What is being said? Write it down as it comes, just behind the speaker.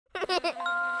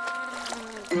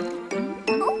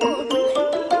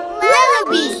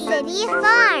City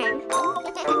Farm.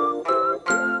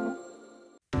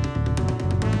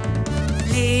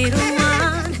 Little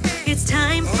one, it's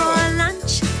time for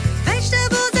lunch.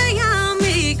 Vegetables are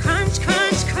yummy, crunch,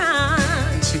 crunch,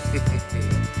 crunch.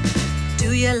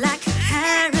 Do you like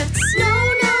carrots? No,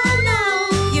 no, no.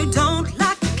 You don't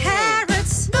like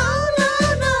carrots? No, no,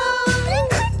 no. I'm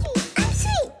crunchy, I'm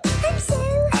sweet, I'm so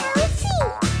healthy.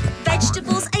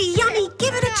 Vegetables are yummy,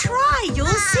 give it a try, you'll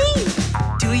see.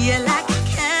 Do you like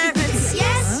carrots?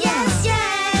 Yes, yes,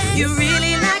 yes. You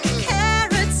really like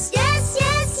carrots? Yes,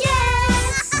 yes,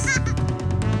 yes.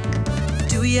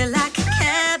 Do you like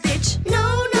cabbage?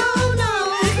 No, no, no.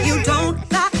 You don't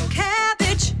like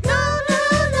cabbage? No, no,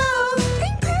 no.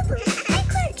 I'm purple, I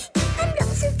crunch, and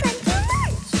lots of fun for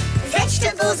lunch.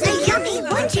 Vegetables are yummy,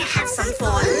 won't you have some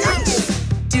for lunch?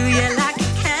 Do you like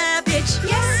cabbage?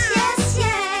 Yes, yes,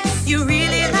 yes. You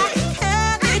really like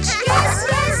cabbage? Yes,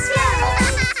 yes, yes.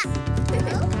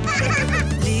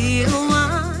 Little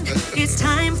one, it's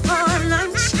time for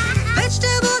lunch.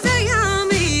 Vegetables are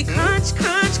yummy, crunch,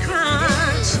 crunch,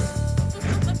 crunch.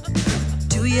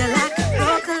 Do you like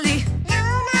broccoli? No,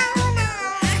 no, no.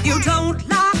 You don't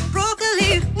like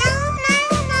broccoli? No, no,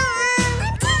 no.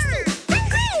 I'm tasty, I'm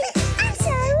great, I'm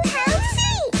so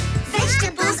healthy.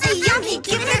 Vegetables are yummy,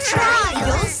 give it a try,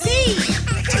 you'll see.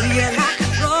 Do you like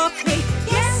broccoli?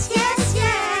 Yes, yes,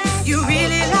 yes. You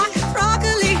really like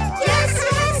broccoli? Yes,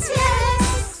 yes,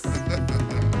 yes.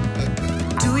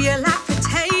 Do you like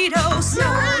potatoes?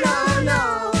 No, no, no.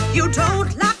 You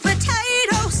don't like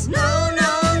potatoes? No, no,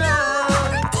 no.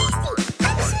 I'm tasty,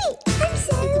 I'm sweet, I'm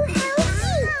so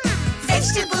healthy.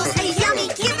 Vegetables are yummy,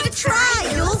 give it a try,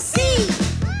 you'll see.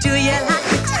 Do you like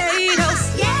potatoes?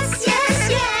 Yes, yes,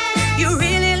 yes. You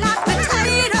really like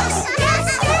potatoes? Yes,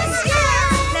 yes,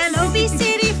 yes. Lellobee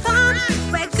City Farm,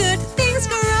 where good things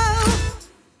grow.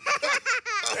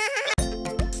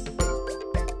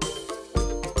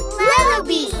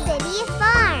 Lellobee City